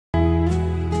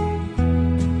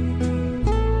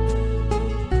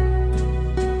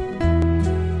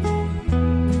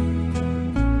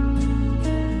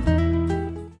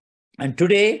And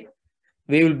today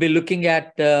we will be looking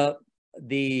at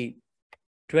the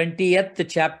 20th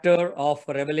chapter of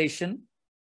Revelation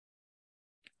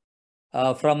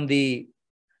from the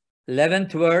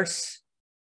 11th verse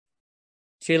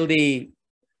till the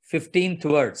 15th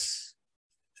verse.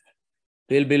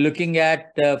 We'll be looking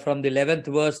at from the 11th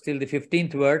verse till the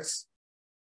 15th verse.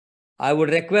 I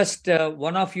would request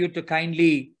one of you to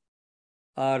kindly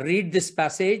read this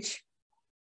passage,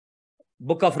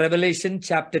 Book of Revelation,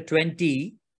 chapter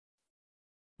 20,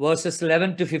 verses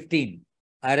 11 to 15.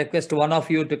 I request one of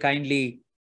you to kindly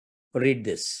read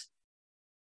this.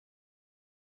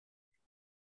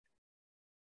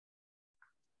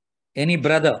 Any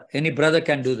brother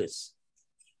can do this.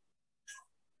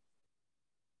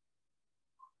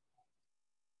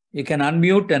 You can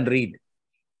unmute and read.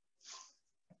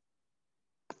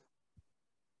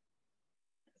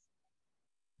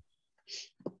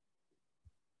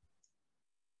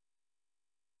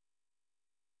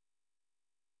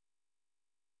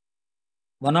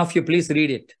 One of you, please read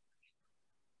it.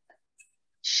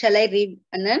 Shall I read,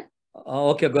 Anand?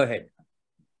 Okay, go ahead.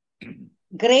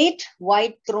 Great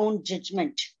white throne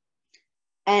judgment.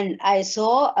 And I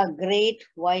saw a great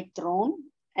white throne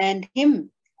and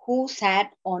him who sat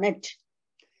on it,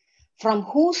 from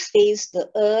whose face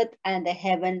the earth and the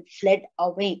heaven fled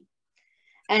away.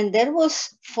 And there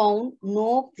was found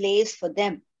no place for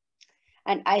them.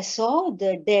 And I saw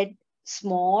the dead,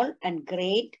 small and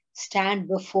great, stand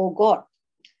before God.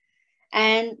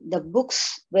 And the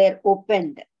books were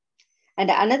opened.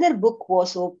 And another book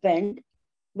was opened,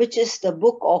 which is the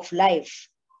book of life.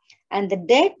 And the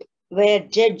dead were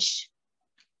judged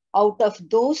out of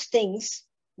those things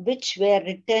which were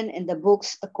written in the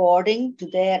books according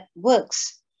to their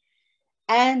works.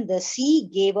 And the sea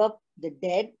gave up the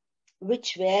dead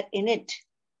which were in it.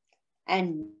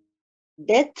 And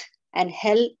death and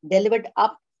hell delivered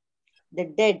up the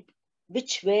dead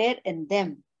which were in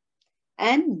them.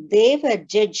 And they were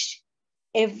judged,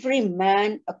 every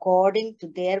man according to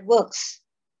their works.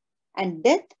 And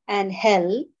death and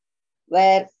hell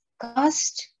were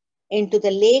cast into the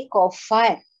lake of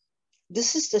fire.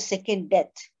 This is the second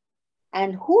death.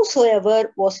 And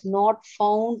whosoever was not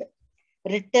found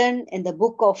written in the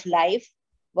book of life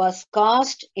was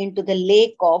cast into the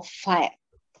lake of fire.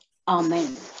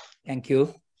 Amen. Thank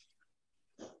you.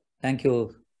 Thank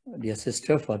you, dear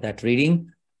sister, for that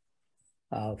reading.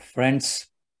 Friends,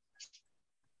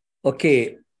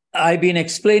 okay, I've been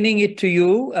explaining it to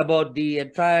you about the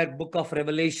entire book of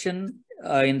Revelation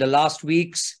in the last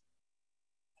weeks.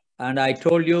 And I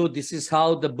told you this is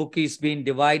how the book is being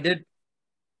divided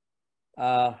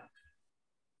for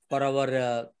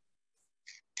our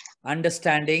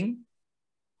understanding.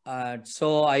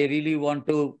 So I really want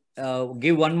to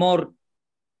give one more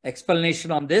explanation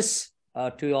on this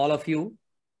to all of you.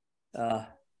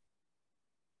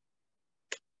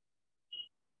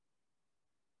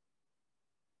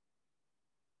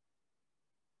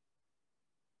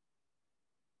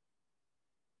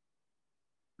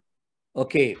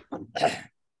 Okay.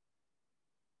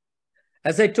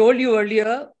 As I told you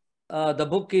earlier, the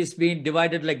book is being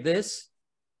divided like this.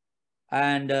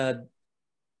 And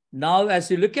now as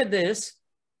you look at this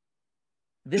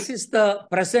is the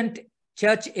present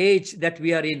church age that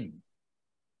we are in.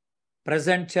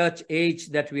 Present church age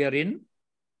that we are in,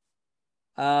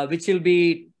 which will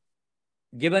be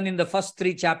given in the first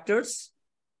 3 chapters,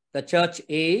 the church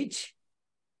age.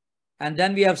 And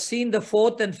then we have seen the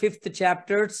 4th and 5th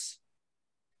chapters,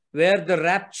 where the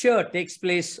rapture takes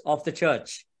place of the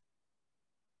church.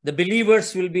 The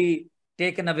believers will be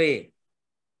taken away.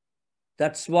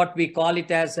 That's what we call it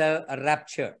as a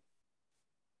rapture.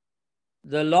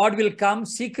 The Lord will come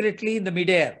secretly in the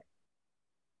midair,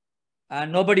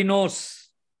 and nobody knows,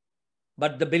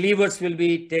 but the believers will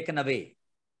be taken away.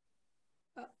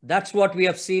 That's what we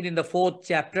have seen in the 4th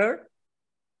chapter.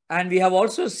 And we have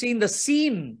also seen the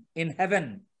scene in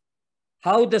heaven,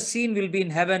 how the scene will be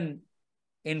in heaven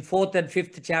in 4th and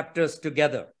 5th chapters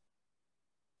together.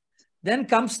 Then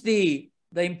comes the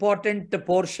important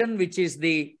portion, which is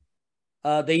the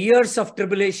years of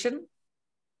tribulation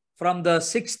from the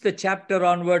 6th chapter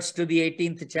onwards to the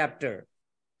 18th chapter.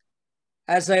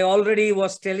 As I already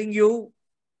was telling you,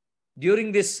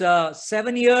 during this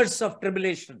 7 years of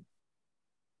tribulation,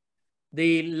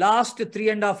 the last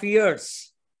 3.5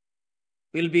 years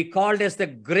will be called as the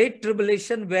Great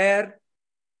Tribulation, where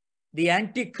the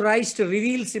Antichrist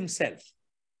reveals himself.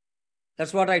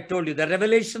 That's what I told you. The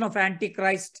revelation of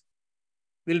Antichrist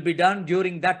will be done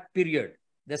during that period,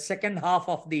 the second half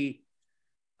of the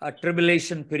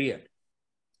tribulation period.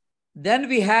 Then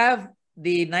we have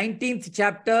the 19th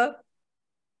chapter,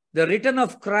 the return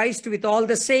of Christ with all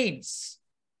the saints.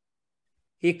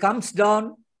 He comes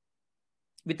down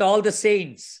with all the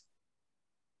saints.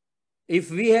 If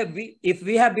we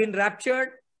have been raptured,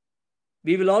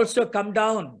 we will also come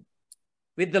down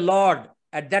with the Lord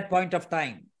at that point of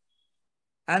time.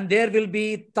 And there will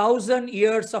be 1,000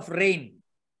 years of reign.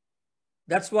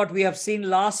 That's what we have seen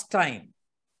last time.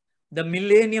 The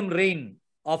millennium reign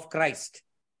of Christ.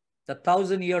 The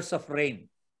 1,000 years of reign.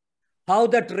 How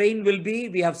that reign will be,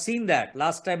 we have seen that.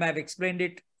 Last time I have explained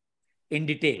it in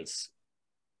details.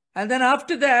 And then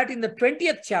after that, in the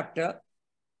 20th chapter,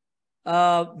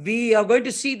 we are going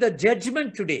to see the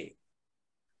judgment today.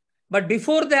 But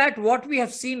before that, what we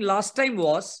have seen last time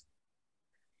was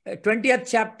 20th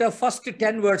chapter, first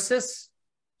 10 verses.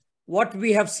 What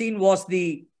we have seen was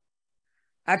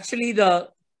actually the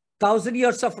 1,000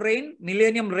 years of reign,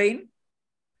 millennium reign,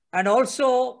 and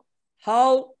also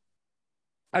how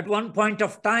at one point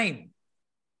of time,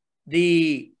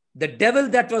 the devil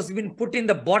that was been put in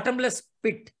the bottomless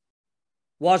pit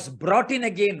was brought in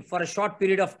again for a short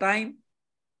period of time.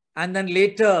 And then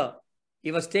later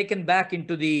he was taken back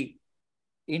into the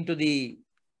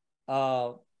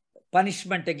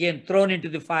punishment again, thrown into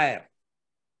the fire.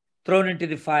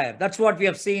 That's what we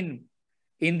have seen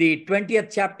in the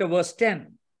 20th chapter, verse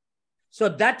 10. So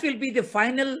that will be the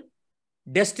final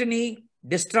destiny,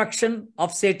 destruction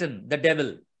of Satan, the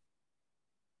devil.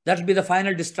 That will be the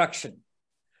final destruction.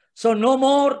 So no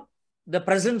more the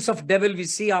presence of devil we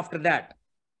see after that.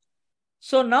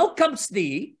 So now comes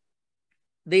the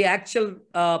actual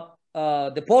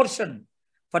the portion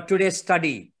for today's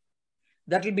study.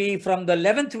 That will be from the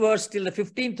 11th verse till the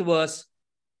 15th verse.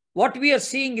 What we are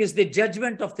seeing is the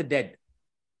judgment of the dead.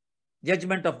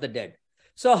 Judgment of the dead.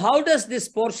 So how does this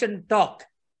portion talk?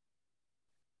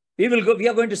 We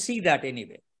are going to see that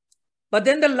anyway. But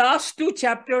then the last two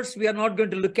chapters we are not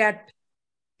going to look at.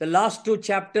 The last two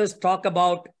chapters talk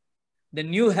about the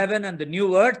new heaven and the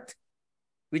new earth,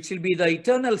 which will be the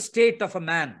eternal state of a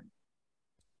man.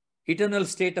 Eternal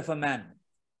state of a man.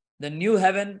 The new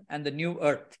heaven and the new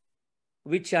earth,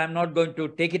 which I am not going to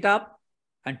take it up.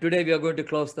 And today we are going to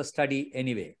close the study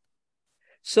anyway.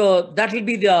 So that will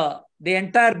be the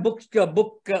entire book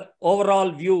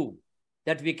overall view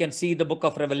that we can see the book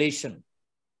of Revelation.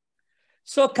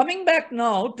 So coming back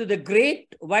now to the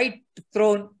great white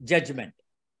throne judgment.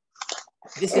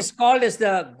 This is called as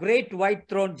the great white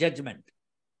throne judgment.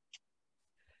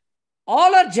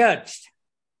 All are judged,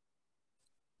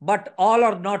 but all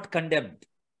are not condemned.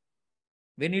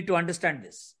 We need to understand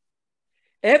this.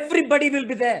 Everybody will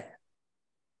be there.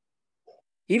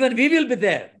 Even we will be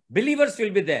there. Believers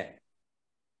will be there.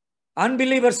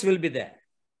 Unbelievers will be there.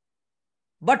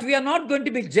 But we are not going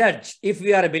to be judged if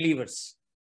we are believers.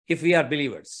 If we are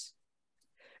believers.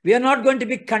 We are not going to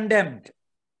be condemned.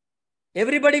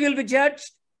 Everybody will be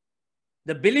judged.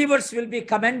 The believers will be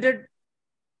commended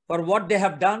for what they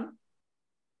have done,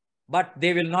 but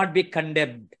they will not be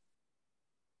condemned.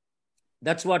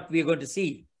 That's what we are going to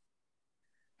see.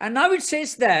 And now it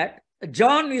says that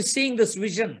John is seeing this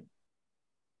vision.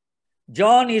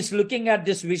 John is looking at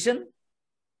this vision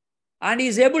and he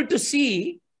is able to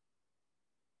see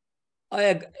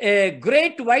a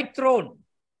great white throne.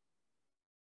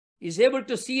 He is able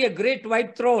to see a great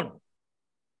white throne.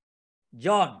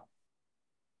 John.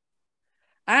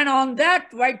 And on that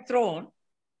white throne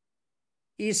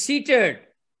is seated.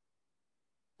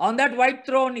 On that white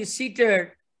throne is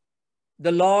seated.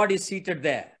 The Lord is seated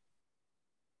there.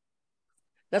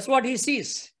 That's what he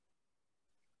sees.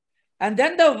 And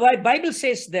then the Bible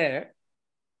says there,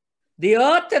 the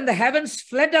earth and the heavens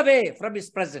fled away from his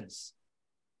presence.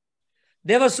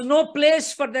 There was no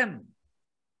place for them.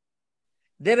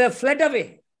 They were fled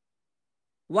away.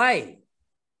 Why?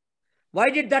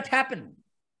 Why did that happen?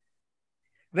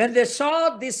 When they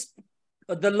saw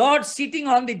the Lord sitting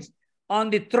on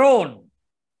the throne,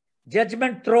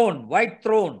 judgment throne, white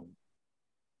throne,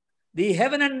 the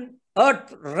heaven and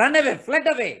earth ran away, fled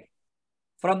away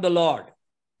from the Lord.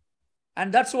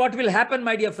 And that's what will happen,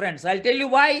 my dear friends. I'll tell you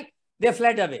why they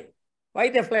fled away. Why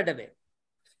they fled away?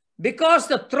 Because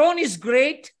the throne is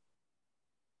great,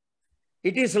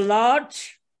 it is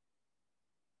large,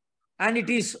 and it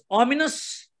is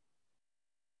ominous,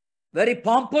 very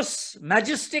pompous,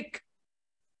 majestic,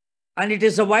 and it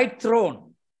is a white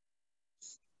throne.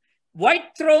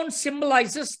 White throne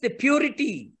symbolizes the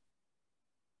purity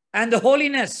and the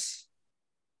holiness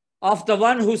of the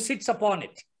one who sits upon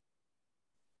it.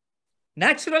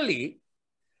 Naturally,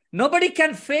 nobody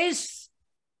can face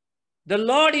the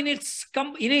Lord in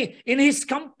his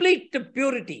complete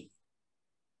purity.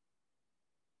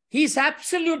 He is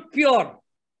absolute pure.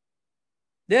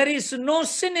 There is no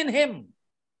sin in him.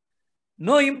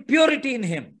 no impurity in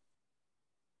him.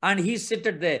 And he's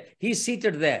seated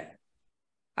there.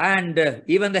 And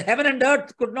even the heaven and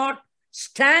earth could not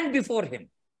stand before him.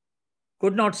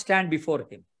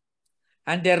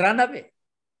 And they run away.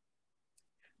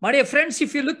 My dear friends,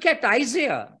 if you look at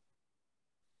Isaiah,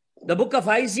 the book of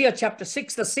Isaiah chapter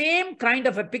 6, the same kind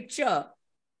of a picture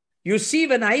you see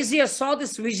when Isaiah saw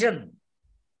this vision.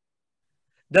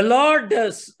 The Lord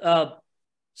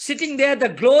sitting there, the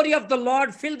glory of the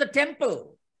Lord filled the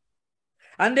temple.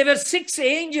 And there were 6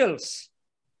 angels.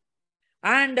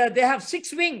 And they have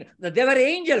 6 wings. They were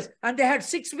angels and they had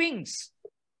 6 wings.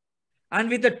 And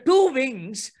with the 2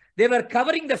 wings, they were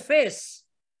covering the face.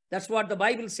 That's what the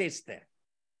Bible says there.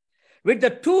 With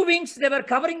the 2 wings, they were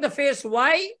covering the face.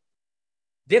 Why?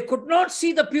 They could not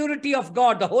see the purity of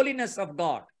God, the holiness of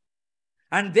God.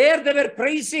 And there they were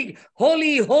praising,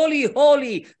 holy, holy,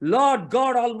 holy, Lord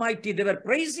God Almighty. They were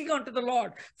praising unto the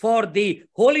Lord for the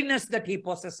holiness that he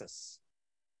possesses.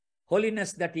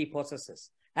 Holiness that he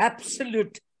possesses.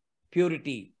 Absolute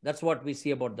purity. That's what we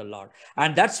see about the Lord.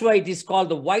 And that's why it is called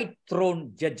the white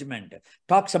throne judgment.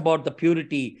 Talks about the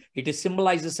purity. It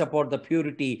symbolizes about the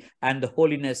purity and the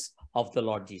holiness of the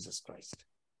Lord Jesus Christ.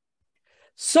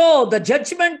 So the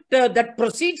judgment that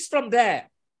proceeds from there,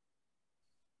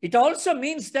 it also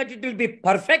means that it will be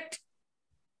perfect.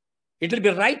 It will be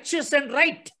righteous and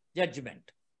right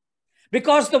judgment.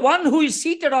 Because the one who is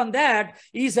seated on that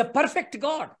is a perfect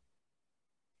God.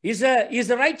 He's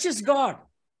a righteous God.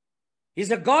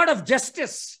 He's a God of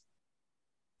justice.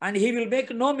 And he will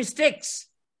make no mistakes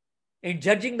in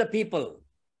judging the people.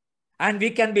 And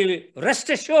we can be rest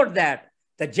assured that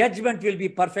the judgment will be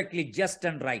perfectly just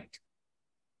and right.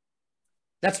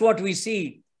 That's what we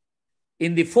see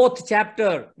in the 4th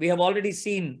chapter. We have already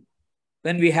seen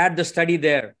when we had the study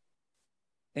there.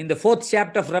 In the 4th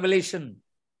chapter of Revelation,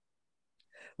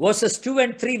 verses 2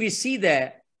 and 3, we see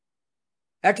there,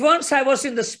 at once I was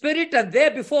in the spirit, and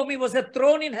there before me was a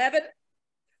throne in heaven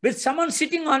with someone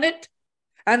sitting on it.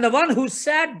 And the one who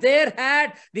sat there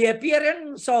had the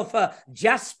appearance of a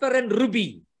jasper and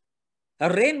ruby.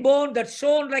 A rainbow that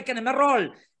shone like an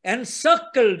emerald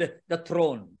encircled the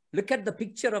throne. Look at the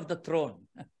picture of the throne.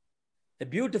 A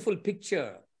beautiful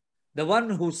picture. The one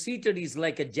who seated is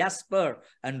like a jasper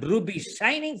and ruby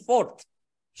shining forth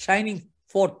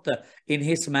in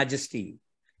his majesty,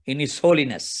 in his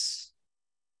holiness.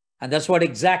 And that's what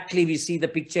exactly we see the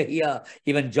picture here.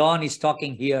 Even John is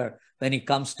talking here when he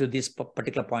comes to this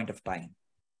particular point of time.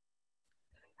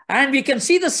 And we can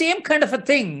see the same kind of a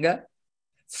thing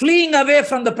fleeing away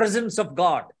from the presence of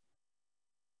God.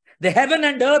 The heaven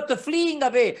and earth are fleeing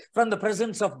away from the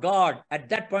presence of God at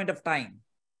that point of time.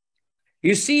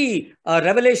 You see,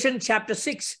 Revelation chapter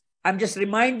 6, I'm just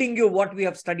reminding you what we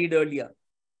have studied earlier.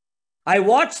 I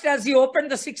watched as he opened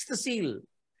the 6th seal.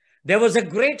 There was a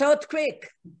great earthquake.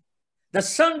 The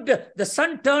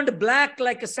sun turned black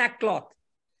like a sackcloth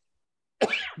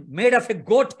made of a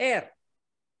goat hair.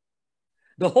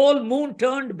 The whole moon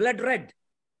turned blood red.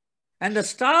 And the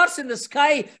stars in the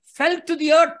sky fell to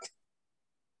the earth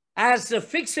as a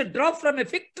figs drop from a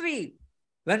fig tree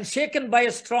when shaken by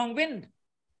a strong wind.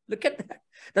 Look at that.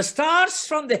 The stars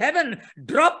from the heaven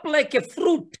drop like a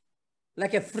fruit,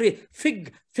 like a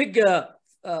fig tree.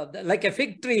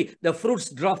 The fruits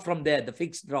drop from there. The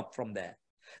figs drop from there.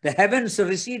 The heavens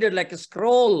receded like a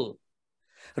scroll.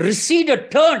 Receded,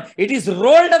 turned. It is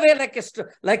rolled away like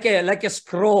a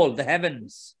scroll, the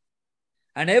heavens.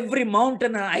 And every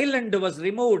mountain and island was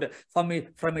removed from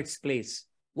its place.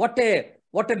 What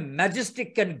a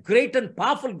majestic and great and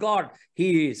powerful God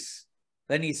he is.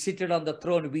 When he's seated on the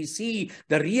throne, we see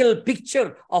the real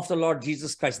picture of the Lord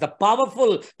Jesus Christ. The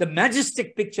powerful, the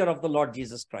majestic picture of the Lord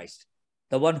Jesus Christ.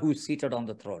 The one who is seated on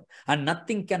the throne. And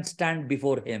nothing can stand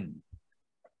before him.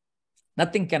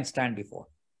 Nothing can stand before.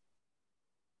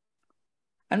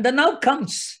 And then now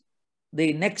comes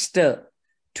the next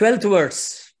 12th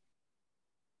verse.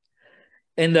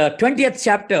 In the 20th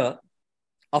chapter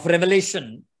of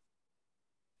Revelation,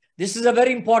 this is a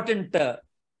very important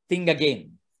thing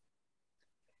again.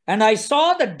 And I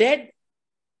saw the dead,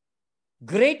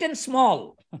 great and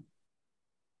small,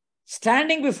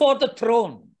 standing before the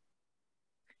throne.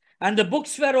 And the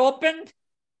books were opened.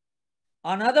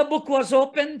 Another book was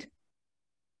opened,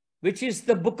 which is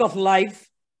the book of life.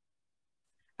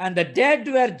 And the dead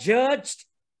were judged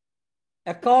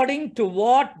according to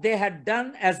what they had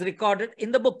done as recorded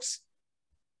in the books.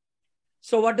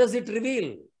 So what does it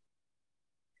reveal?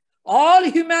 All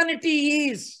humanity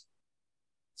is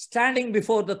standing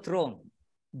before the throne,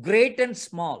 great and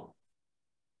small.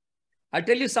 I'll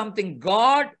tell you something.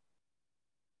 God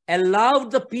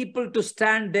allowed the people to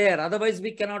stand there. Otherwise,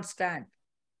 we cannot stand.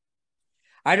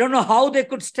 I don't know how they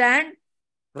could stand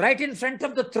right in front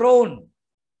of the throne.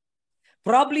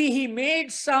 Probably he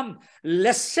made some,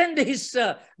 lessened his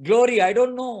glory. I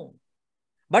don't know.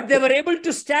 But they were able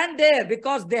to stand there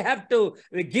because they have to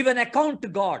give an account to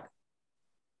God.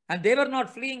 And they were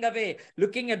not fleeing away,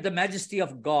 looking at the majesty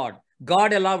of God.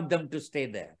 God allowed them to stay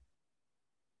there.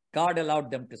 God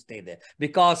allowed them to stay there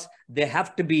because they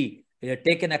have to be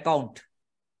taken account.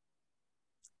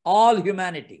 All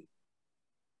humanity.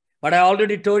 But I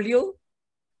already told you,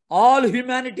 all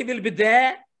humanity will be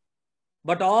there,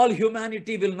 but all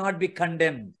humanity will not be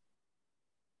condemned.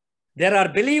 There are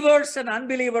believers and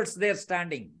unbelievers there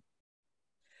standing.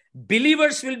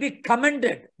 Believers will be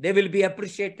commended. They will be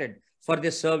appreciated for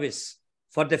their service,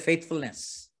 for their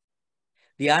faithfulness.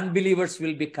 The unbelievers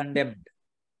will be condemned.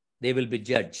 They will be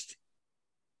judged.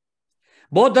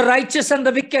 Both the righteous and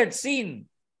the wicked seen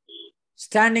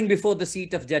standing before the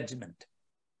seat of judgment.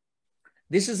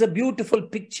 This is a beautiful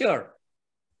picture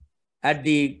at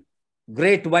the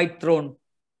great white throne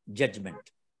judgment.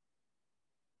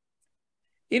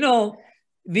 You know,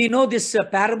 we know this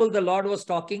parable the Lord was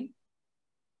talking.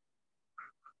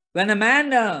 When a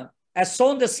man has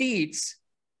sown the seeds,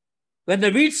 when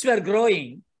the weeds were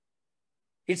growing,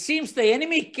 it seems the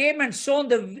enemy came and sown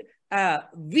the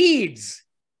weeds.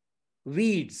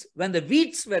 Weeds. When the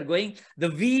weeds were going, the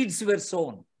weeds were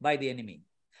sown by the enemy.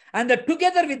 And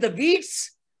together with the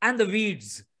weeds and the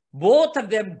weeds, both of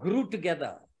them grew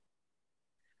together.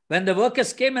 When the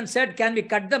workers came and said, can we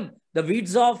cut them, the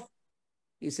weeds off?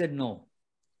 He said, no.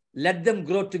 Let them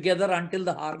grow together until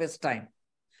the harvest time.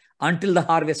 Until the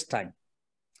harvest time.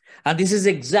 And this is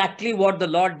exactly what the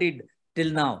Lord did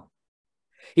till now.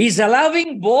 He's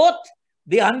allowing both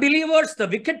the unbelievers, the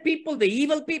wicked people, the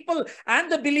evil people,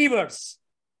 and the believers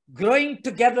growing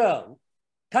together,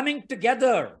 coming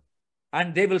together,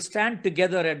 and they will stand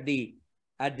together at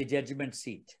the judgment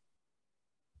seat.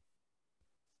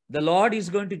 The Lord is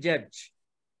going to judge.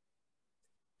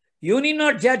 You need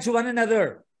not judge one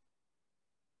another.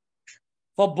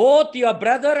 For both your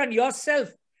brother and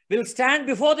yourself will stand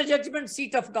before the judgment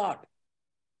seat of God.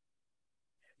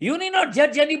 You need not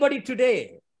judge anybody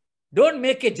today. Don't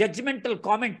make a judgmental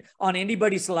comment on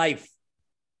anybody's life.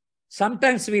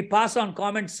 Sometimes we pass on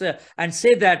comments and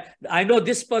say that, I know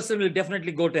this person will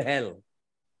definitely go to hell.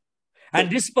 And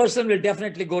this person will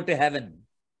definitely go to heaven.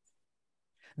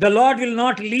 The Lord will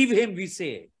not leave him, we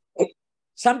say.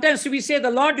 Sometimes we say the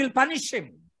Lord will punish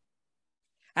him.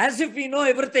 As if we know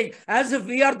everything, as if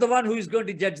we are the one who is going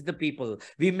to judge the people.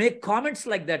 We make comments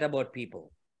like that about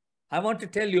people. I want to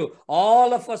tell you,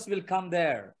 all of us will come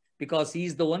there because he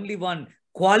is the only one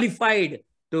qualified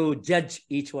to judge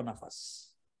each one of us.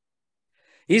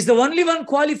 He is the only one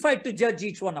qualified to judge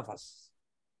each one of us.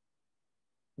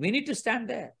 We need to stand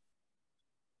there.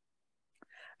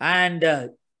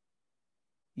 And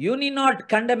you need not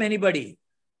condemn anybody.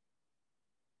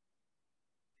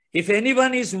 If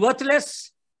anyone is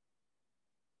worthless,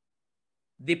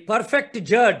 the perfect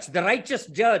judge, the righteous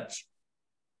judge,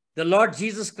 the Lord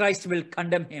Jesus Christ will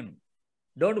condemn him.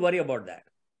 Don't worry about that.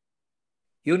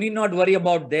 You need not worry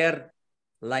about their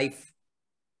life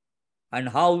and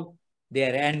how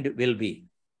their end will be.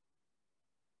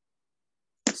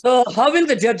 So how will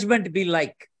the judgment be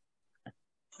like?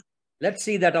 Let's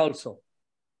see that also.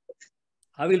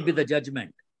 How will be the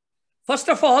judgment? First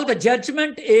of all, the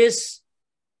judgment is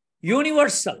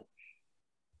universal.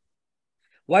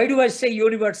 Why do I say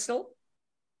universal?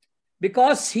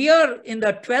 Because here in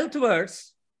the 12th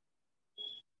verse,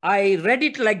 I read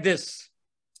it like this.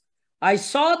 I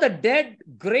saw the dead,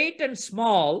 great and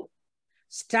small,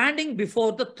 standing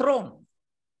before the throne.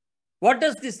 What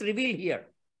does this reveal here?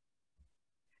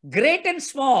 Great and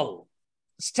small,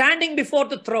 standing before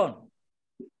the throne.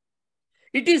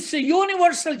 It is a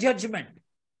universal judgment.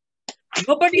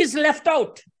 Nobody is left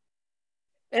out.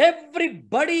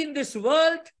 Everybody in this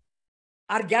world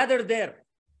are gathered there.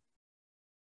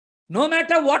 No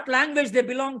matter what language they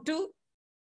belong to,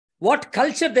 what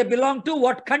culture they belong to,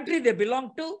 what country they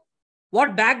belong to,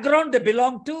 what background they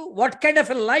belong to, what kind of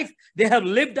a life they have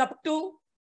lived up to,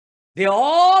 they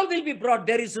all will be brought.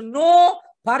 There is no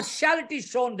partiality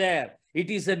shown there.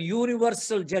 It is a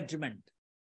universal judgment.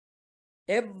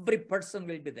 Every person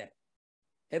will be there.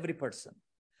 Every person.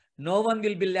 No one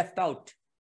will be left out.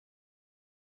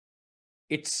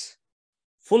 It's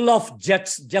full of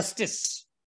justice.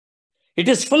 It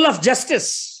is full of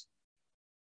justice.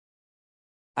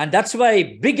 And that's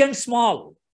why big and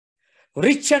small,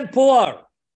 rich and poor,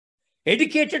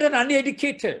 educated and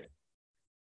uneducated,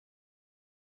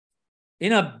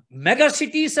 in a mega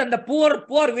cities and the poor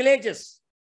villages,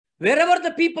 wherever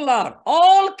the people are,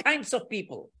 all kinds of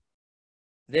people,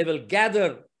 they will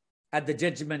gather at the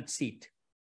judgment seat.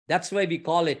 That's why we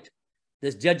call it,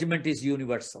 this judgment is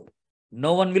universal.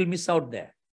 No one will miss out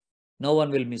there. No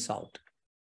one will miss out.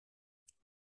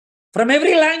 From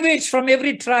every language, from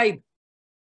every tribe,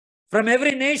 from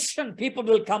every nation, people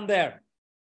will come there.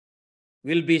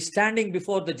 Will be standing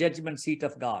before the judgment seat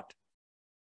of God.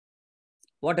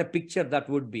 What a picture that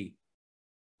would be.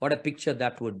 What a picture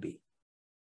that would be.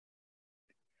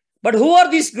 But who are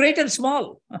these great and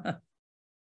small?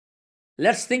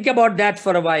 Let's think about that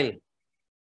for a while.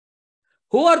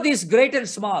 Who are these great and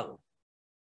small?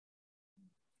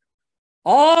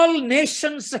 All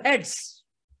nations' heads.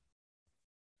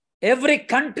 Every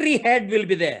country head will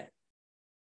be there.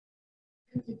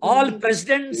 All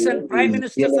presidents and prime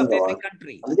ministers of every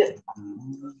country.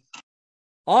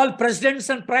 All presidents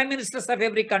and prime ministers of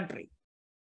every country.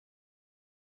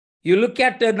 You look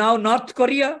at now North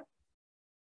Korea.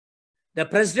 The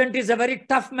president is a very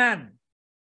tough man.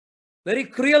 Very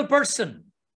cruel person.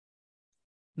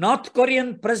 North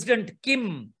Korean President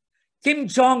Kim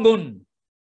Jong-un.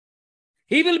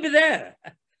 He will be there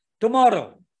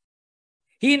tomorrow.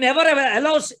 He never ever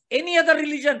allows any other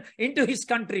religion into his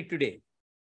country today.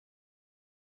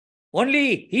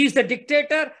 Only he is the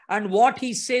dictator and what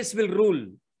he says will rule.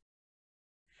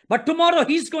 But tomorrow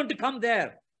he's going to come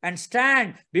there and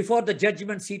stand before the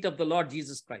judgment seat of the Lord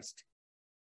Jesus Christ.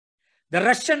 The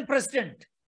Russian president.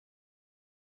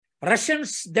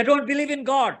 Russians, they don't believe in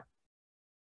God.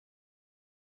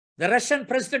 The Russian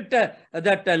president,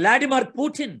 Vladimir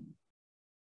Putin,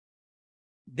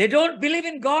 they don't believe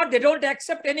in God. They don't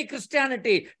accept any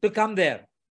Christianity to come there.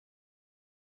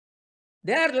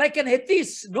 They are like an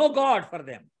atheist, no God for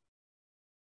them.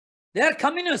 They are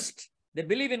communist. They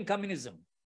believe in communism.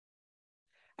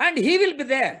 And he will be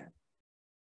there.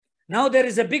 Now there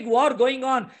is a big war going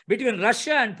on between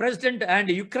Russia and President and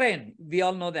Ukraine. We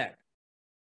all know that.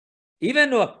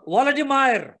 Even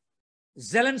Volodymyr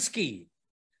Zelensky,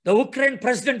 the Ukraine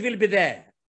president, will be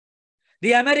there.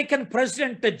 The American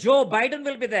president, Joe Biden,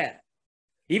 will be there.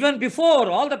 Even before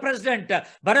all the president,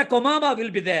 Barack Obama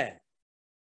will be there.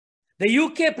 The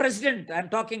UK president, I'm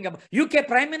talking about UK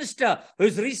Prime Minister, who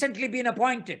has recently been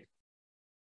appointed.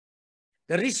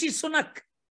 The Rishi Sunak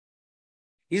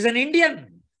is an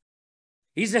Indian.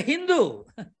 He's a Hindu.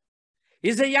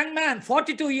 He's a young man,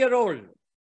 42-year-old.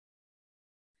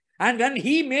 And when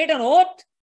he made an oath,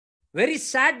 very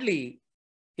sadly,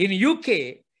 in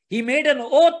UK, he made an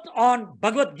oath on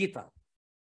Bhagavad Gita.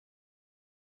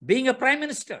 Being a prime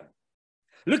minister.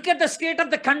 Look at the state of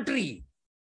the country.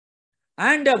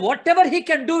 And whatever he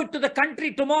can do to the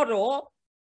country tomorrow,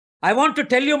 I want to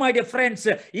tell you, my dear friends,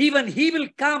 even he will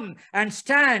come and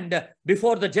stand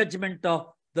before the judgment of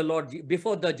the Lord,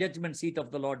 before the judgment seat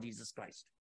of the Lord Jesus Christ.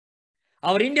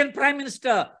 Our Indian Prime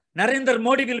Minister, Narendra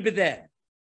Modi, will be there.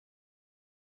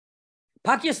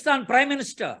 Pakistan Prime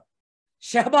Minister,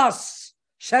 Shehbaz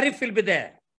Sharif, will be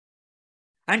there.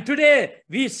 And today,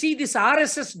 we see these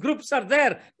RSS groups are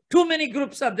there. Too many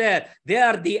groups are there. They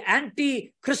are the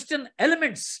anti-Christian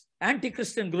elements,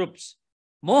 anti-Christian groups.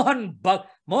 Mohan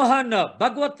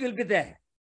Bhagwat will be there.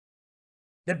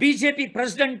 The BJP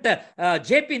President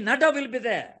JP Nadda will be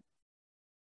there.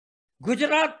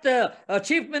 Gujarat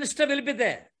Chief Minister will be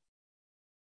there.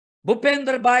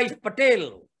 Bhupendra Bhai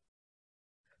Patel.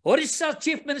 Orissa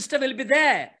Chief Minister will be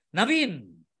there. Naveen.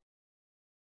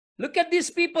 Look at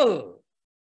these people.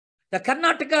 The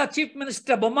Karnataka Chief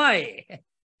Minister Bommai.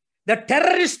 The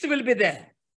terrorist will be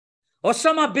there.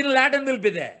 Osama bin Laden will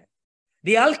be there.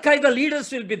 The Al-Qaeda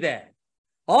leaders will be there.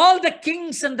 All the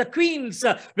kings and the queens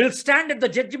will stand at the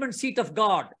judgment seat of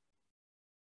God.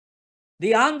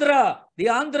 The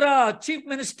Andhra Chief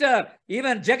Minister,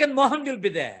 even Jagan Mohan, will be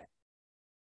there.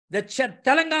 The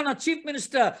Telangana Chief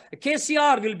Minister,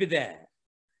 KCR, will be there.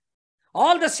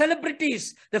 All the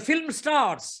celebrities, the film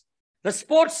stars, the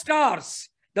sports stars,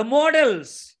 the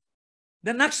models,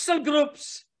 the Naxal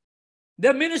groups,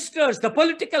 the ministers, the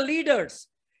political leaders,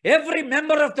 every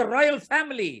member of the royal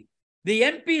family, the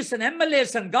MPs and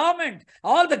MLAs and government,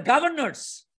 all the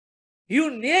governors,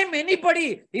 you name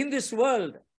anybody in this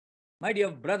world, my dear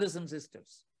brothers and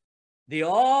sisters, they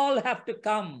all have to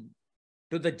come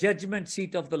to the judgment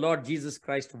seat of the Lord Jesus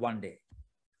Christ one day.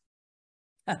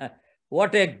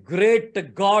 What a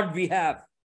great God we have.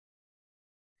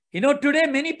 You know, today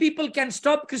many people can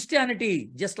stop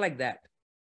Christianity just like that.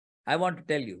 I want to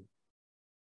tell you.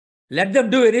 Let them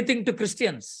do anything to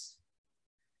Christians.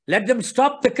 Let them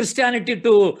stop the Christianity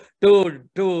to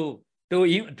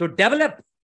develop,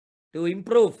 to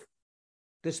improve,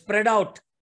 to spread out.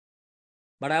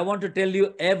 But I want to tell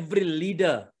you, every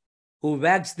leader who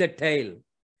wags their tail,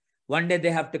 one day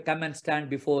they have to come and stand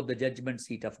before the judgment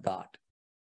seat of God.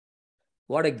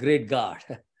 What a great God.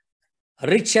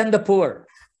 Rich and the poor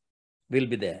will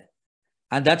be there.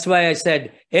 And that's why I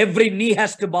said, every knee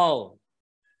has to bow.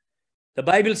 The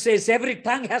Bible says every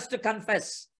tongue has to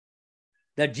confess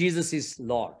that Jesus is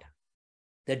Lord.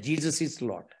 That Jesus is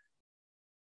Lord.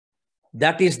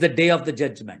 That is the day of the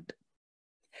judgment.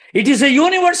 It is a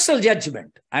universal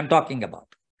judgment I'm talking about.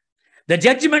 The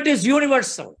judgment is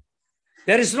universal.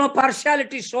 There is no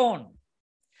partiality shown.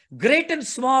 Great and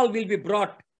small will be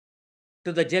brought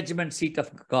to the judgment seat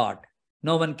of God.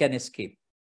 No one can escape.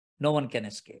 No one can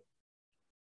escape.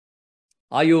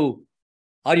 Are you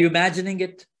imagining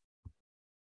it?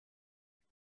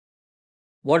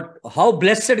 How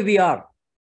blessed we are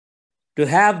to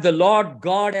have the Lord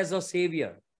God as our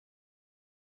Savior.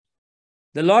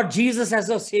 The Lord Jesus as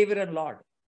our Savior and Lord.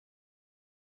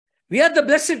 We are the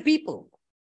blessed people.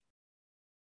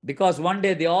 Because one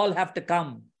day they all have to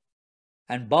come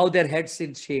and bow their heads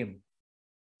in shame.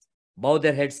 Bow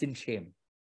their heads in shame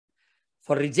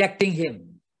for rejecting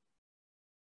Him.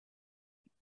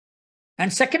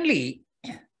 And secondly,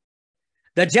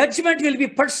 the judgment will be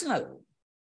personal.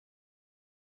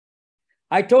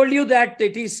 I told you that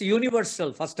it is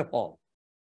universal, first of all.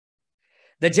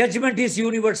 The judgment is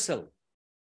universal.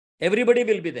 Everybody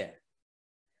will be there.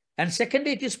 And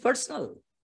secondly, it is personal.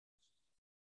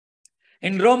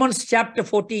 In Romans chapter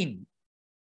 14,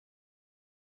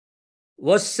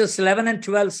 verses 11 and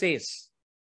 12 says,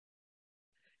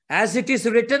 as it is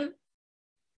written,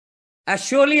 as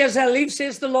surely as I live,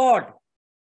 says the Lord,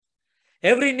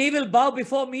 every knee will bow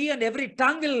before me and every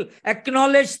tongue will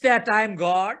acknowledge that I am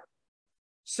God.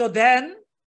 So then,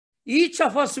 each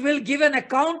of us will give an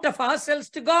account of ourselves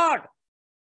to God.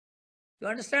 You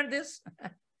understand this?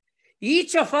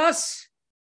 Each of us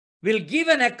will give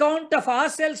an account of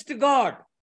ourselves to God.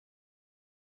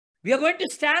 We are going to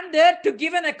stand there to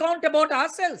give an account about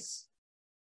ourselves,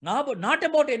 not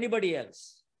about anybody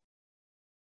else.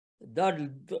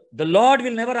 The Lord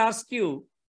will never ask you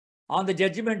on the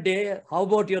judgment day, how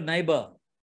about your neighbor?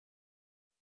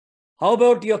 How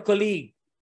about your colleague?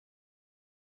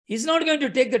 He's not going to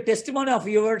take the testimony of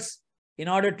yours in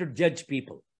order to judge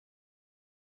people.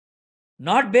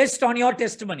 Not based on your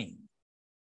testimony.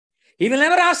 He will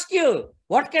never ask you,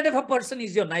 what kind of a person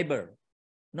is your neighbor?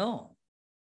 No.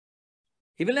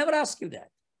 He will never ask you that.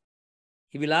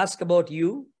 He will ask about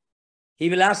you. He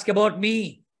will ask about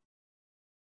me.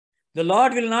 The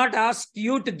Lord will not ask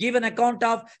you to give an account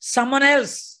of someone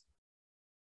else.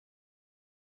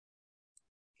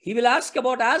 He will ask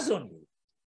about us only.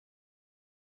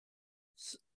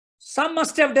 Some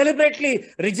must have deliberately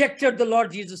rejected the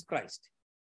Lord Jesus Christ.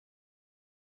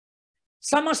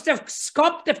 Some must have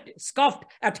scoffed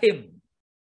at Him.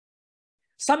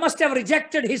 Some must have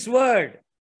rejected His word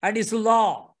and His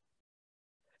law.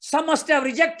 Some must have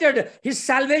rejected His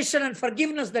salvation and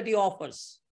forgiveness that He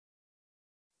offers.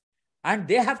 And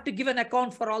they have to give an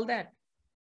account for all that.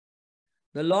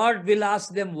 The Lord will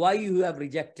ask them why you have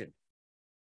rejected.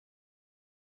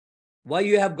 Why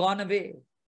you have gone away.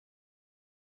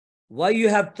 Why you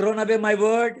have thrown away my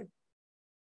word.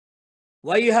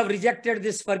 Why you have rejected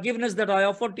this forgiveness that I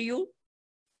offer to you.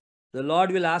 The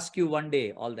Lord will ask you one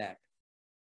day all that.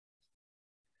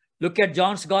 Look at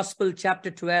John's Gospel,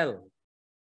 chapter 12,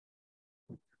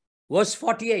 verse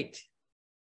 48.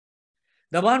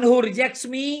 The one who rejects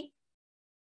me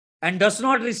and does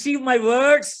not receive my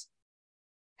words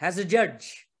has a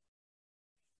judge.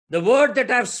 The word that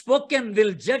I have spoken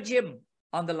will judge him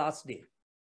on the last day.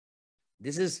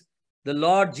 This is the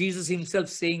Lord Jesus Himself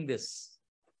saying this.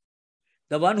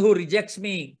 The one who rejects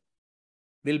me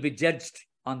will be judged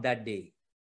on that day.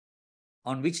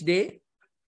 On which day?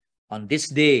 On this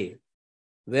day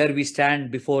where we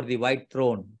stand before the white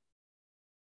throne,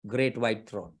 great white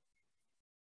throne.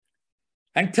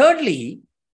 And thirdly,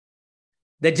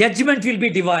 the judgment will be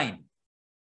divine.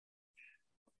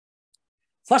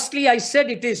 Firstly, I said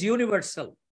it is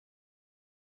universal.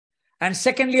 And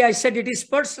secondly, I said it is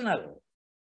personal.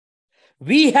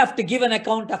 We have to give an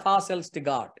account of ourselves to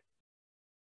God.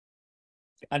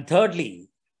 And thirdly,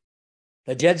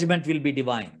 the judgment will be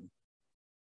divine.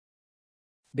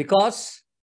 Because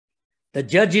the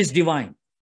judge is divine.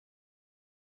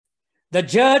 The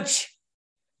judge,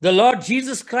 the Lord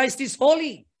Jesus Christ, is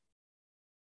holy.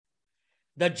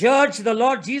 The judge, the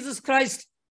Lord Jesus Christ,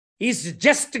 is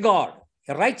just God,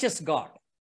 a righteous God,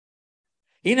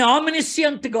 an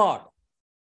omniscient God.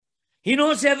 He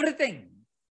knows everything.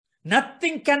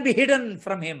 Nothing can be hidden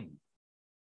from Him.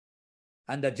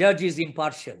 And the judge is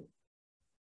impartial.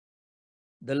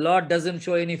 The Lord doesn't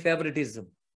show any favoritism.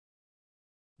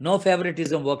 No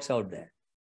favoritism works out there.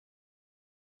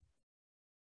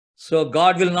 So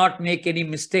God will not make any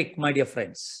mistake, my dear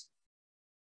friends.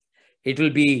 It will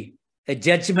be a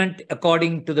judgment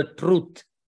according to the truth.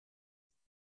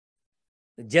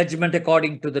 Judgment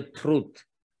according to the truth.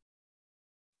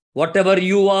 Whatever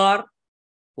you are,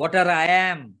 whatever I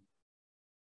am,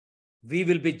 we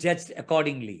will be judged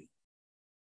accordingly.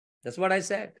 That's what I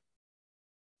said.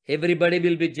 Everybody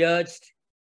will be judged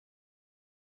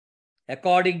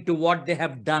according to what they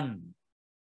have done.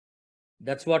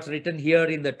 That's what's written here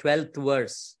in the 12th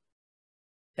verse.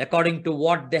 According to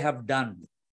what they have done.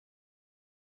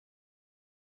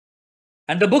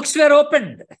 And the books were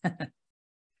opened.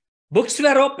 Books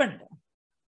were opened.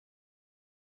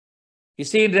 You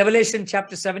see in Revelation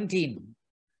chapter 17,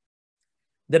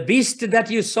 the beast that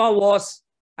you saw was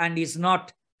and is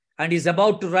not and is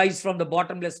about to rise from the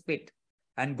bottomless pit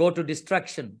and go to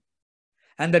destruction.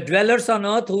 And the dwellers on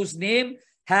earth whose name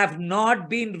have not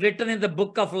been written in the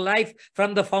book of life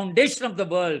from the foundation of the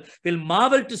world will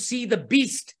marvel to see the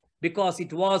beast, because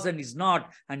it was and is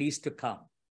not and is to come.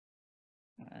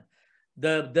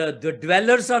 The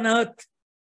dwellers on earth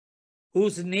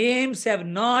whose names have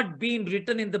not been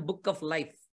written in the book of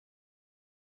life.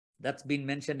 That's been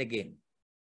mentioned again.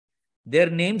 Their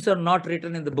names are not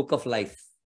written in the book of life.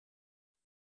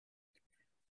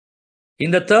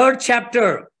 In the 3rd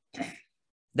chapter,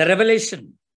 the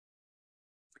Revelation,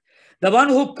 the one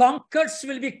who conquers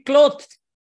will be clothed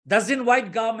thus in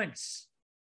white garments.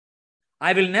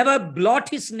 I will never blot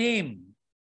his name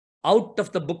out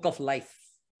of the book of life.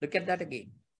 Look at that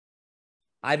again.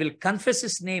 I will confess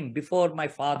his name before my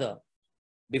Father,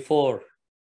 before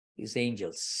his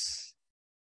angels.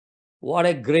 What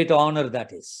a great honor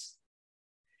that is.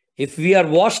 If we are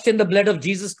washed in the blood of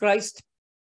Jesus Christ,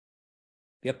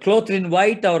 we are clothed in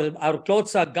white, our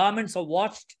clothes, our garments are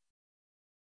washed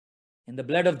in the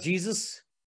blood of Jesus,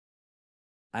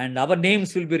 and our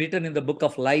names will be written in the book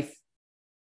of life,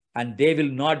 and they will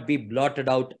not be blotted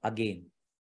out again.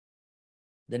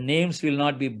 The names will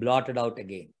not be blotted out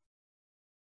again.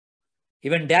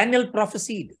 Even Daniel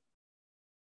prophesied.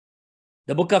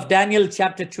 The book of Daniel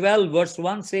chapter 12 verse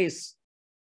 1 says,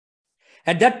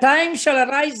 at that time shall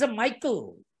arise a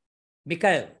Michael,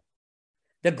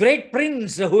 the great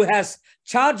prince who has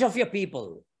charge of your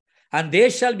people, and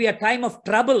there shall be a time of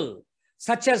trouble,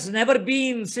 such as never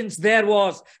been since there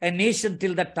was a nation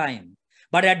till that time.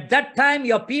 But at that time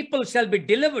your people shall be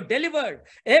delivered,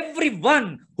 every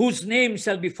one whose name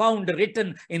shall be found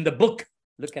written in the book.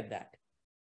 Look at that.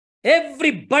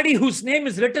 Everybody whose name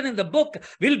is written in the book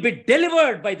will be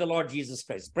delivered by the Lord Jesus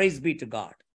Christ. Praise be to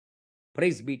God.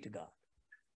 Praise be to God.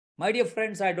 My dear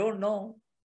friends, I don't know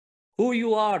who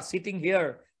you are sitting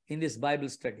here in this Bible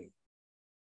study.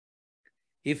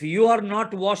 If you are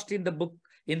not washed in the book,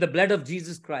 in the blood of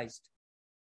Jesus Christ,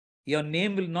 your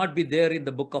name will not be there in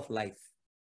the book of life.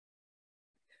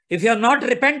 If you are not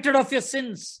repented of your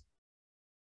sins,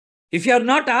 if you have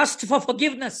not asked for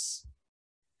forgiveness,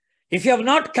 if you have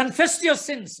not confessed your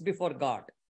sins before God,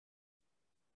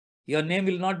 your name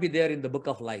will not be there in the book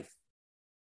of life.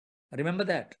 Remember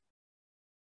that.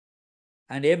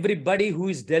 And everybody who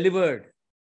is delivered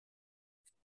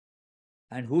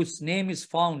and whose name is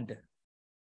found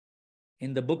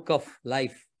in the book of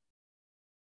life,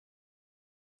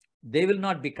 they will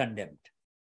not be condemned.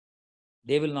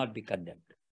 They will not be condemned.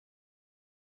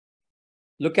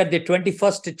 Look at the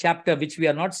 21st chapter, which we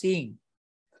are not seeing,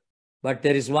 but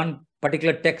there is one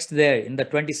particular text there in the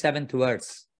 27th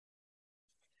verse.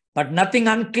 But nothing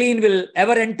unclean will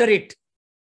ever enter it,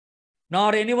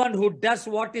 nor anyone who does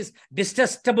what is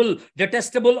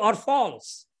detestable or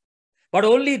false. But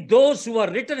only those who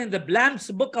are written in the Lamb's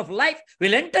book of life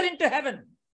will enter into heaven.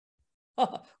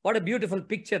 Oh, what a beautiful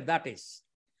picture that is.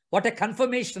 What a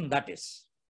confirmation that is.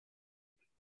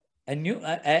 A new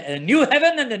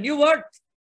heaven and a new earth.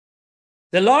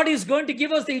 The Lord is going to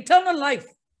give us the eternal life.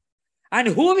 And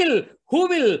who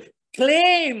will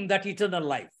claim that eternal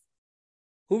life?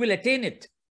 Who will attain it?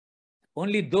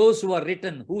 Only those who are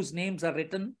written, whose names are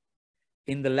written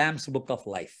in the Lamb's book of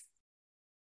life.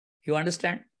 You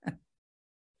understand?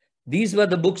 These were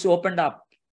the books opened up.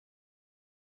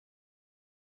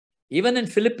 Even in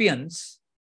Philippians,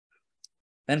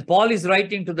 when Paul is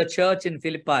writing to the church in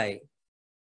Philippi,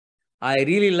 I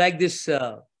really like this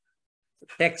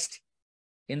text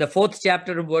in the 4th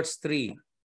chapter, verse 3.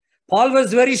 Paul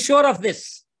was very sure of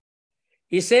this.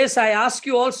 He says, I ask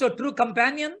you also, true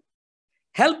companion,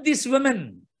 help these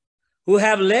women who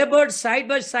have labored side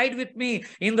by side with me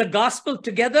in the gospel,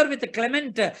 together with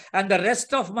Clement and the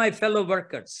rest of my fellow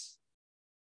workers,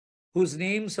 whose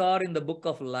names are in the book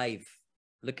of life.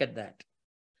 Look at that.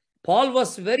 Paul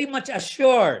was very much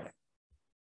assured,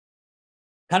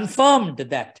 confirmed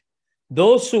that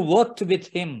Those who worked with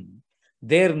him,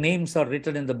 their names are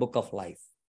written in the book of life.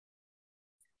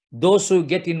 Those who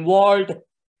get involved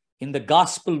in the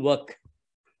gospel work,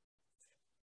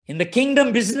 in the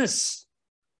kingdom business,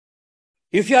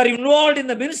 if you are involved in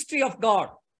the ministry of God,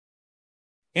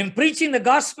 in preaching the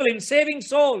gospel, in saving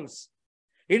souls,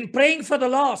 in praying for the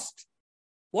lost,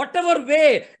 whatever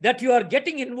way that you are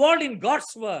getting involved in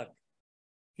God's work,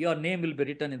 your name will be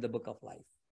written in the book of life.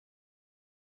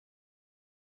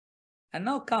 And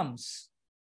now comes,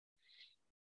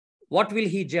 what will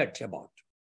he judge about?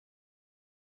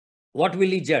 What will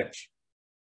he judge?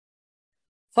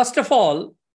 First of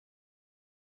all,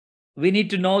 we need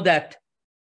to know that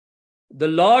the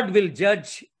Lord will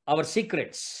judge our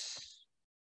secrets.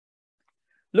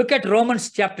 Look at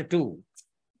Romans chapter 2,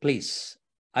 please.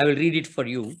 I will read it for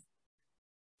you.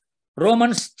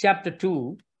 Romans chapter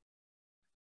 2,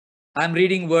 I'm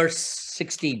reading verse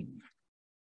 16.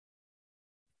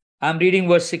 I'm reading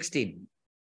verse 16.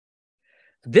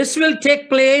 This will take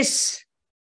place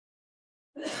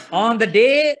on the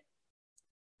day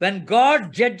when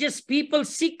God judges people's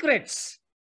secrets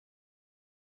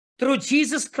through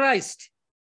Jesus Christ,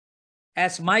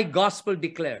 as my gospel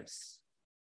declares.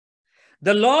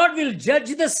 The Lord will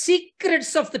judge the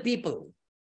secrets of the people.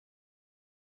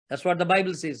 That's what the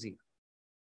Bible says here.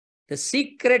 The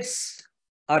secrets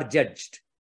are judged.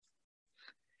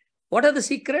 What are the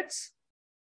secrets?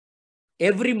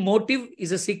 Every motive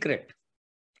is a secret.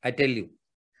 I tell you.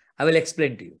 I will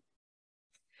explain to you.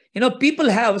 You know, people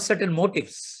have certain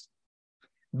motives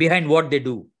behind what they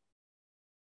do.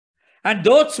 And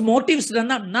those motives,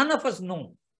 none of us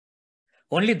know.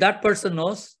 Only that person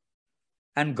knows,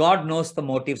 and God knows the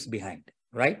motives behind,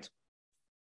 right?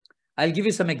 I'll give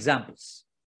you some examples.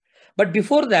 But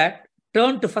before that,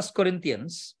 turn to 1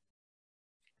 Corinthians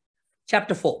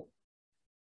chapter 4.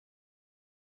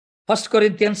 1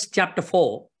 Corinthians chapter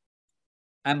 4,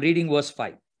 I'm reading verse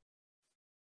 5.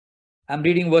 I'm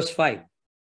reading verse 5.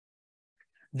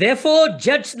 Therefore,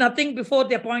 judge nothing before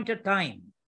the appointed time.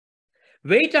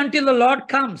 Wait until the Lord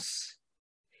comes.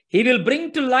 He will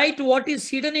bring to light what is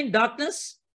hidden in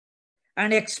darkness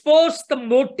and expose the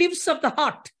motives of the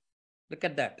heart. Look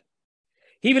at that.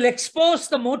 He will expose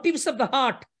the motives of the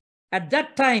heart. At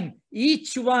that time,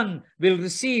 each one will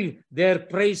receive their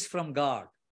praise from God.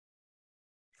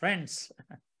 Friends,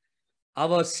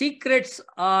 our secrets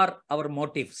are our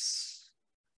motives.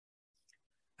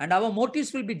 And our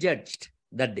motives will be judged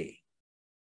that day.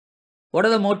 What are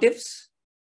the motives?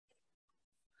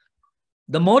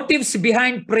 The motives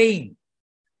behind praying.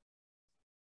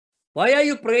 Why are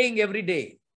you praying every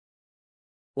day?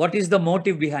 What is the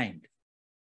motive behind?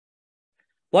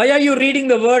 Why are you reading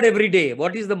the word every day?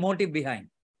 What is the motive behind?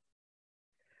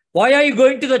 Why are you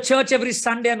going to the church every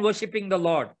Sunday and worshiping the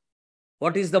Lord?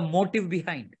 What is the motive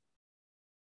behind?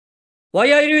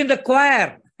 Why are you in the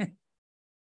choir?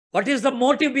 What is the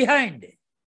motive behind?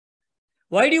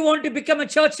 Why do you want to become a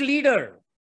church leader,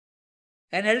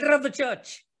 an elder of the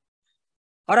church,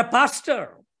 or a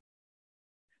pastor?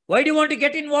 Why do you want to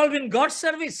get involved in God's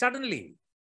service suddenly?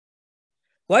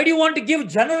 Why do you want to give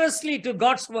generously to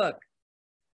God's work?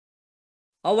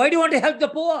 Or why do you want to help the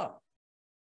poor?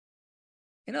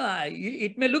 You know,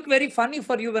 it may look very funny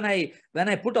for you when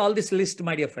I put all this list,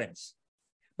 my dear friends.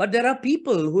 But there are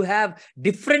people who have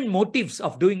different motives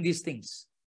of doing these things.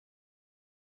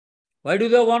 Why do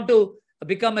they want to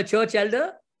become a church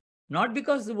elder? Not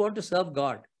because they want to serve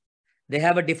God. They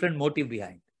have a different motive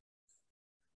behind.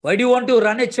 Why do you want to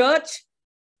run a church?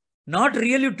 Not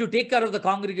really to take care of the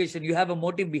congregation. You have a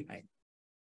motive behind.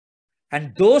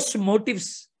 And those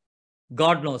motives,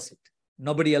 God knows it.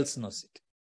 Nobody else knows it.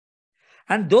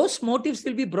 And those motives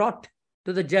will be brought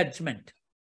to the judgment.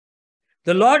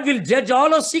 The Lord will judge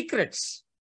all our secrets.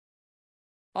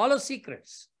 All our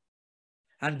secrets.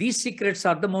 And these secrets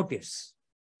are the motives.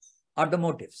 Are the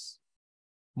motives.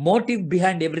 Motive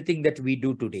behind everything that we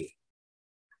do today.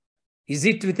 Is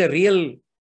it with a real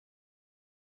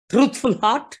truthful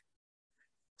heart?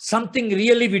 Something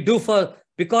really we do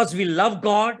because we love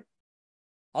God,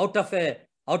 out of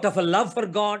a love for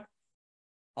God,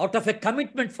 out of a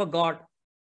commitment for God,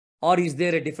 or is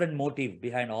there a different motive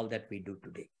behind all that we do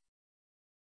today?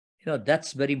 You know,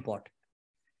 that's very important.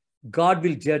 God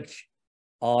will judge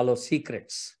all our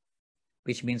secrets,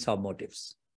 which means our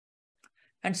motives.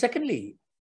 And secondly,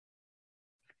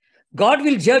 God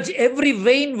will judge every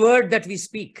vain word that we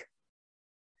speak.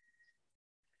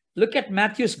 Look at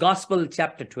Matthew's Gospel,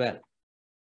 chapter 12.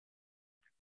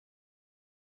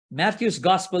 Matthew's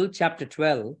Gospel, chapter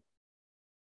 12.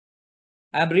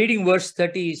 I'm reading verse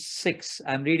 36.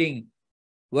 I'm reading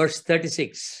verse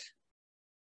 36.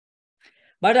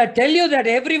 But I tell you that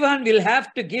everyone will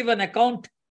have to give an account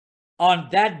on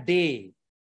that day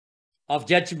of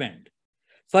judgment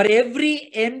for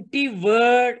every empty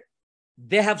word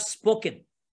they have spoken.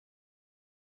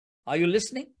 Are you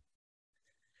listening?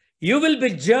 You will be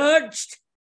judged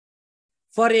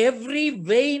for every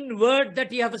vain word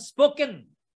that you have spoken.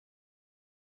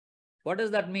 What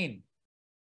does that mean?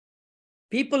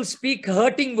 People speak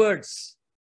hurting words,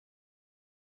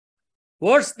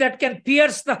 words that can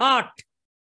pierce the heart,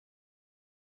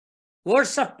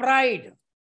 words of pride,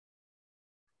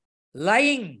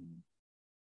 lying,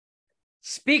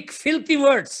 speak filthy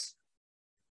words.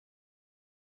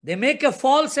 They make a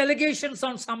false allegations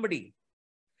on somebody.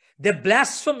 They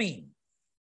blaspheme.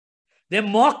 They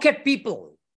mock at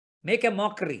people, make a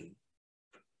mockery.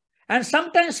 And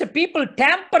sometimes the people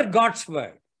tamper God's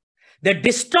word. They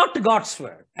distort God's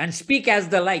word and speak as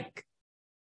they like.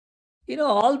 You know,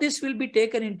 all this will be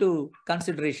taken into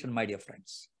consideration, my dear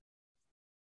friends.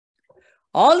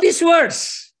 All these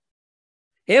words,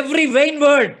 every vain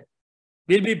word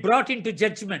will be brought into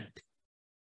judgment.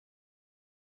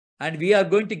 And we are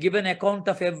going to give an account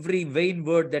of every vain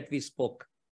word that we spoke.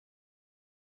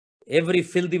 Every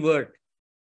filthy word,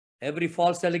 every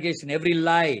false allegation, every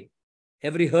lie,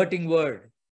 every hurting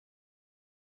word,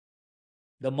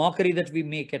 the mockery that we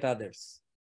make at others.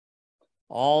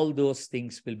 All those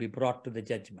things will be brought to the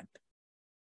judgment.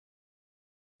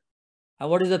 And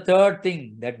what is the third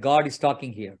thing that God is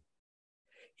talking here?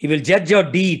 He will judge your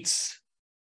deeds.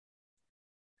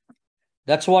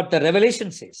 That's what the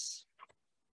Revelation says.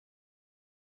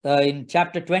 In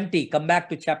chapter 20, come back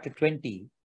to chapter 20,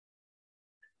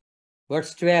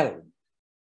 verse 12.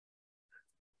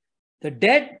 The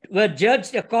dead were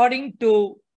judged according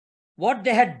to what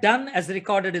they had done as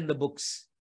recorded in the books.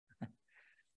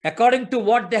 According to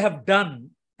what they have done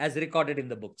as recorded in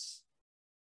the books.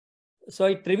 So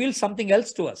it reveals something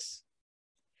else to us.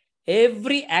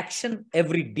 Every action,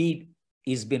 every deed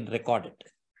is being recorded.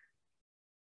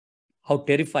 How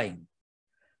terrifying,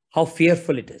 how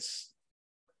fearful it is.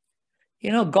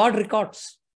 You know, God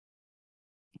records.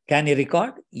 Can He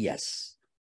record? Yes.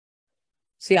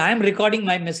 See, I am recording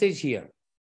my message here.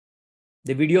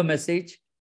 The video message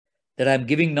that I am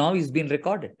giving now is being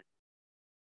recorded.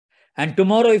 And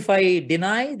tomorrow, if I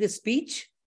deny this speech,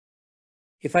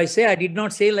 if I say I did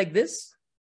not say like this,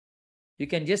 you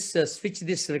can just switch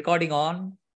this recording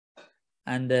on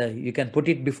and you can put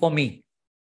it before me.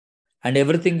 And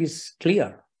everything is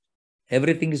clear.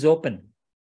 Everything is open.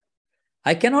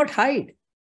 I cannot hide.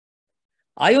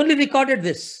 I only recorded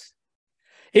this.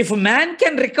 If man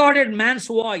can record man's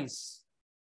voice,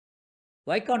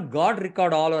 why can't God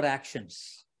record all our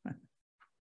actions?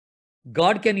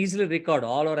 God can easily record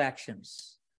all our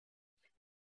actions.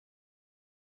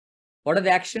 What are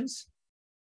the actions?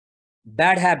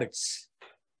 Bad habits,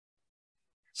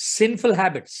 sinful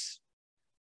habits,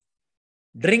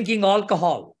 drinking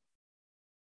alcohol,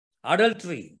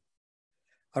 adultery,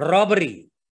 robbery,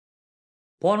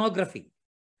 pornography,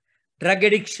 drug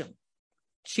addiction,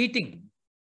 cheating,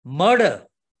 murder,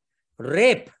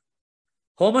 rape,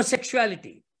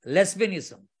 homosexuality,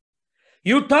 lesbianism.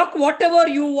 You talk whatever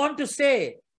you want to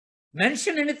say,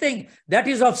 mention anything that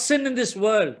is of sin in this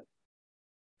world.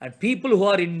 And people who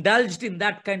are indulged in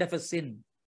that kind of a sin,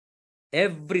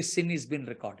 every sin is being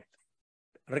recorded.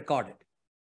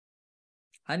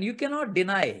 And you cannot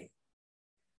deny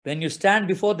when you stand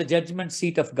before the judgment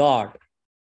seat of God.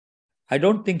 I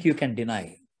don't think you can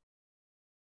deny.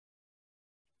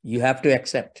 You have to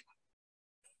accept.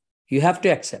 You have to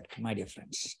accept, my dear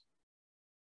friends.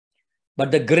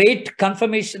 But the great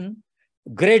confirmation,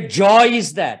 great joy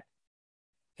is that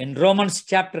in Romans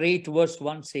chapter 8 verse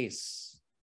 1 says,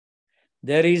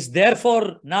 there is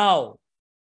therefore now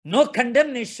no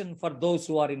condemnation for those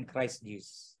who are in Christ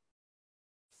Jesus.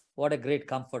 What a great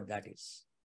comfort that is.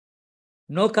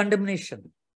 No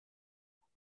condemnation.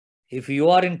 If you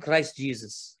are in Christ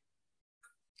Jesus.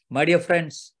 My dear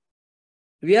friends,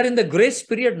 we are in the grace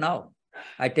period now,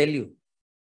 I tell you.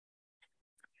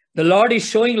 The Lord is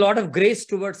showing a lot of grace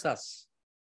towards us.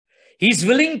 He is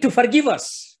willing to forgive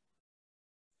us.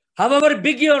 However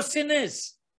big your sin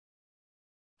is,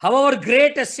 however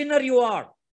great a sinner you are,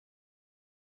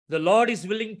 the Lord is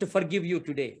willing to forgive you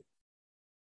today.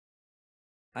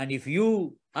 And if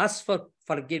you ask for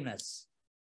forgiveness,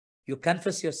 you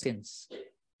confess your sins,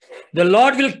 the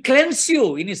Lord will cleanse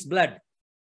you in His blood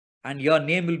and your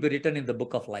name will be written in the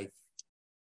book of life.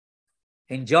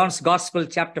 In John's Gospel,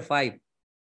 chapter 5,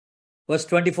 verse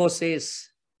 24 says,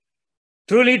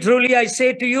 truly, truly, I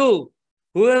say to you,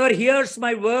 whoever hears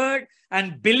my word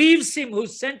and believes Him who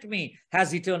sent me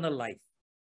has eternal life.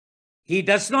 He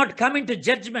does not come into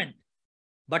judgment,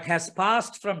 but has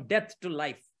passed from death to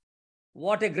life.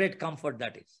 What a great comfort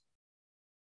that is.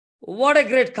 What a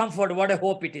great comfort, what a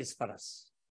hope it is for us.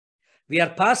 We are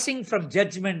passing from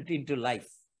judgment into life.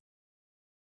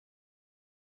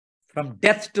 From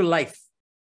death to life.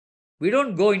 We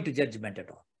don't go into judgment at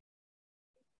all.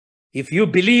 If you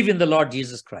believe in the Lord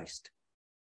Jesus Christ.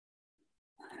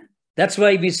 That's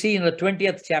why we see in the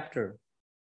 20th chapter,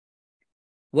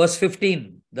 verse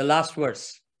 15, the last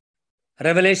verse.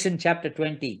 Revelation chapter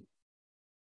 20,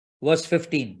 verse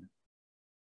 15.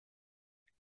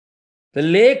 The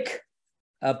lake,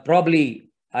 probably,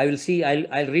 I will see,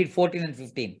 I'll read 14 and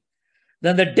 15.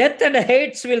 Then the death and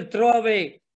hates were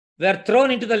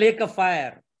thrown into the lake of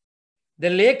fire. The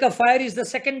lake of fire is the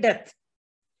second death.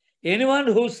 Anyone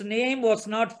whose name was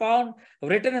not found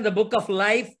written in the book of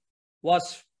life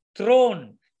was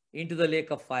thrown into the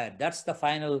lake of fire. That's the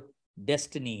final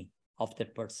destiny of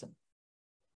that person.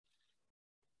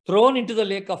 Thrown into the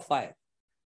lake of fire.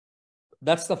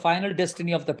 That's the final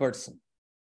destiny of the person.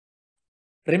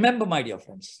 Remember, my dear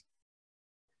friends,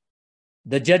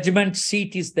 the judgment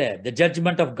seat is there. The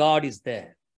judgment of God is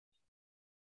there.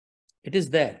 It is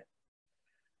there.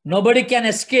 Nobody can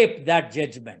escape that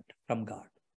judgment from God.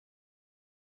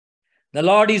 The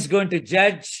Lord is going to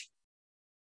judge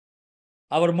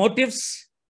our motives,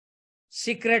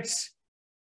 secrets.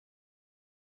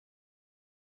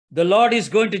 The Lord is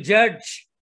going to judge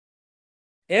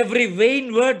every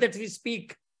vain word that we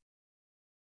speak.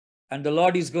 And the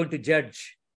Lord is going to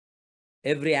judge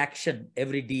every action,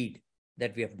 every deed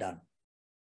that we have done.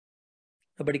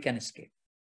 Nobody can escape.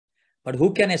 But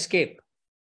who can escape?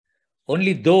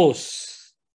 Only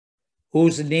those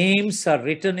whose names are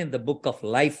written in the book of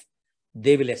life,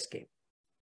 they will escape.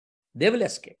 They will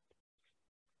escape.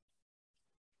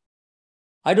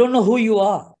 I don't know who you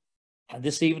are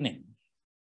this evening,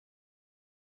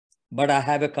 but I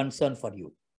have a concern for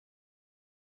you.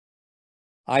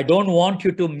 I don't want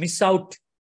you to miss out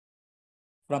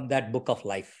from that book of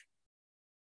life.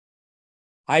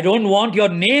 I don't want your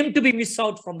name to be missed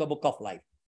out from the book of life.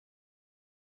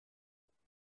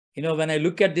 You know, when I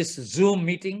look at this Zoom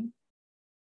meeting,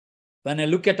 when I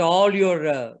look at all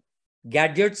your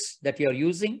gadgets that you're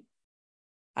using,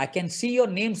 I can see your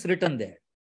names written there.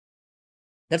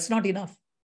 That's not enough.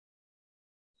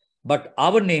 But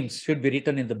our names should be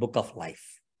written in the book of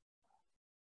life.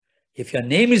 If your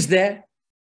name is there,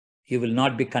 you will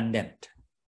not be condemned.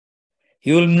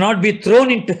 You will not be thrown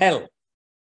into hell.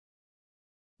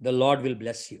 The Lord will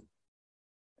bless you.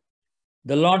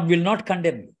 The Lord will not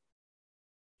condemn you.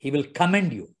 He will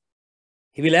commend you.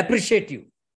 He will appreciate you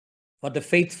for the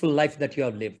faithful life that you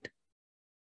have lived.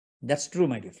 That's true,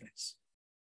 my dear friends.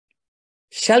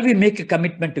 Shall we make a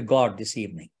commitment to God this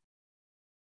evening?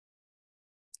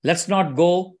 Let's not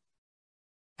go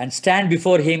and stand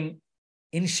before Him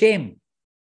in shame.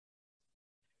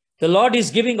 The Lord is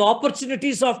giving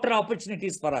opportunities after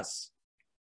opportunities for us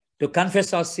to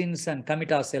confess our sins and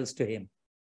commit ourselves to Him.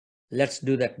 Let's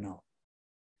do that now.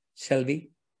 Shall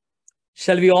we?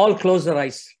 Shall we all close our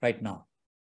eyes right now?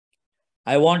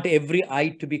 I want every eye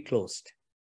to be closed.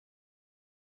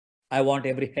 I want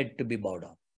every head to be bowed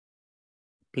down.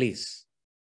 Please,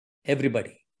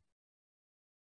 everybody.